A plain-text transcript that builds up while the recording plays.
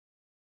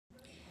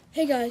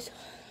Hey guys,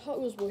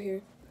 Hot Wheels Boy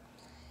here,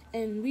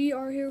 and we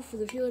are here for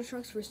the Field of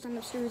Trucks for Stand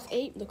Up Series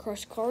 8, the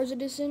Crushed Cars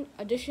edition.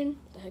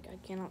 The heck, I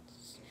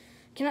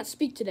cannot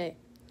speak today.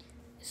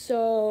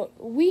 So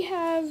we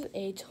have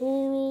a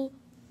total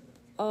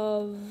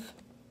of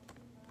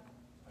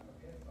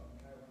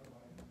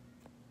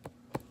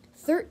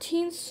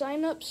 13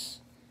 signups.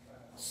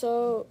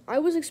 So I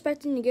was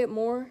expecting to get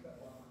more,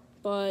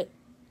 but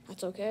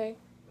that's okay,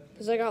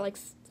 because I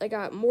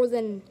got more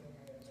than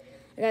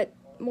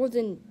more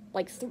than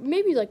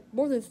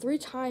 3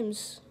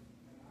 times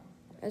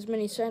as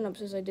many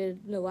signups as I did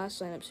in the last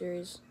signup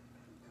series,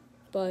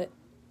 but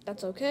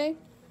that's okay.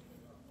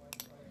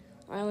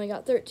 I only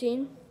got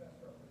 13,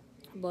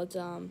 but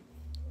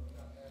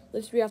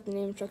let's read off the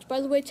name of trucks. By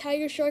the way,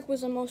 Tiger Shark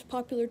was the most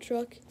popular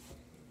truck.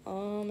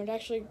 It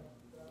actually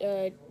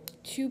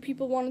 2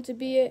 people wanted to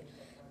be it,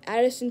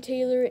 Addison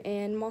Taylor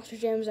and Monster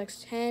Jams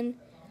X10.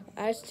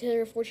 Addison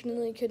Taylor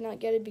fortunately could not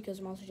get it because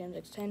Monster Jams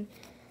X10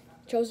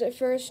 chose it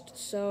first.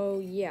 So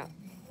yeah.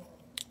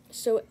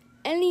 So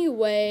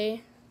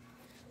anyway,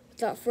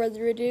 without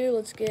further ado,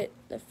 let's get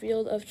the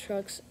Field of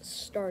Trucks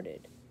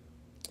started.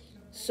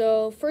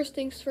 So first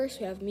things first,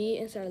 we have me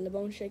inside of the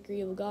Bone Shaker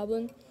Evil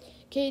Goblin,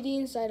 KD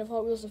inside of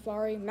Hot Wheels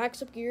Safari,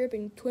 Max Up Gear Up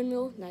in Twin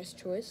Mill, nice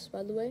choice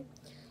by the way,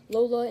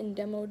 Lola in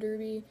Demo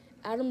Derby,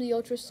 Adam the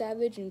Ultra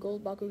Savage in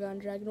Gold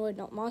Bakugan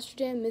Dragonoid, Monster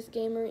Jam Myth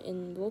Gamer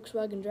in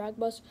Volkswagen Drag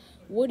Bus,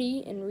 Woody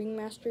in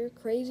Ringmaster,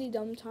 Crazy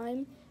Dumb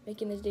Time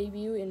making his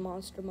debut in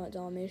Monster Mutt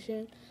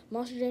Dalmatian,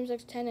 Monster Jams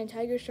X10 and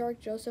Tiger Shark,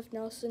 Joseph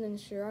Nelson and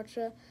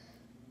Sriracha,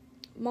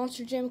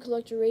 Monster Jam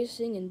Collector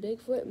Racing and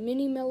Bigfoot,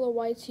 Mini Mellow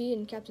YT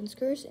and Captain's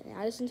Curse, and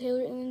Addison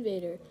Taylor and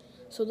Invader.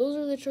 So those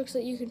are the trucks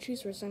that you can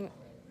choose for sign up.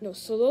 No,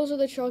 so those are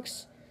the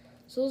trucks.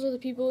 So those are the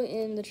people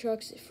in the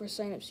trucks for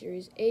sign up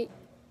series 8.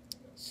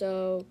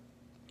 So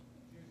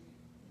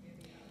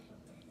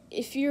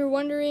if you're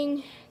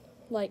wondering,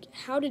 like,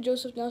 how did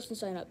Joseph Nelson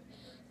sign up?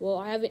 Well,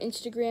 I have an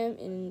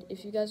Instagram, and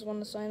if you guys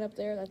want to sign up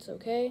there, that's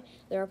okay.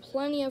 There are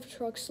plenty of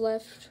trucks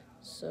left,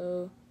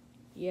 so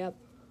yep.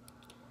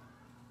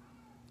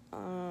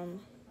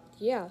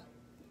 Yeah,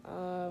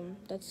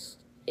 that's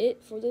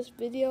it for this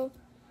video,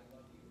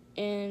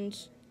 and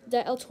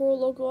that El Toro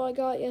logo I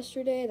got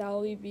yesterday, that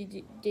will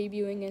be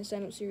debuting in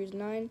Sign Up Series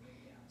 9,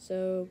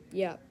 so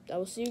yeah, I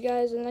will see you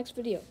guys in the next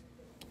video.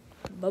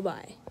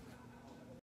 Bye-bye.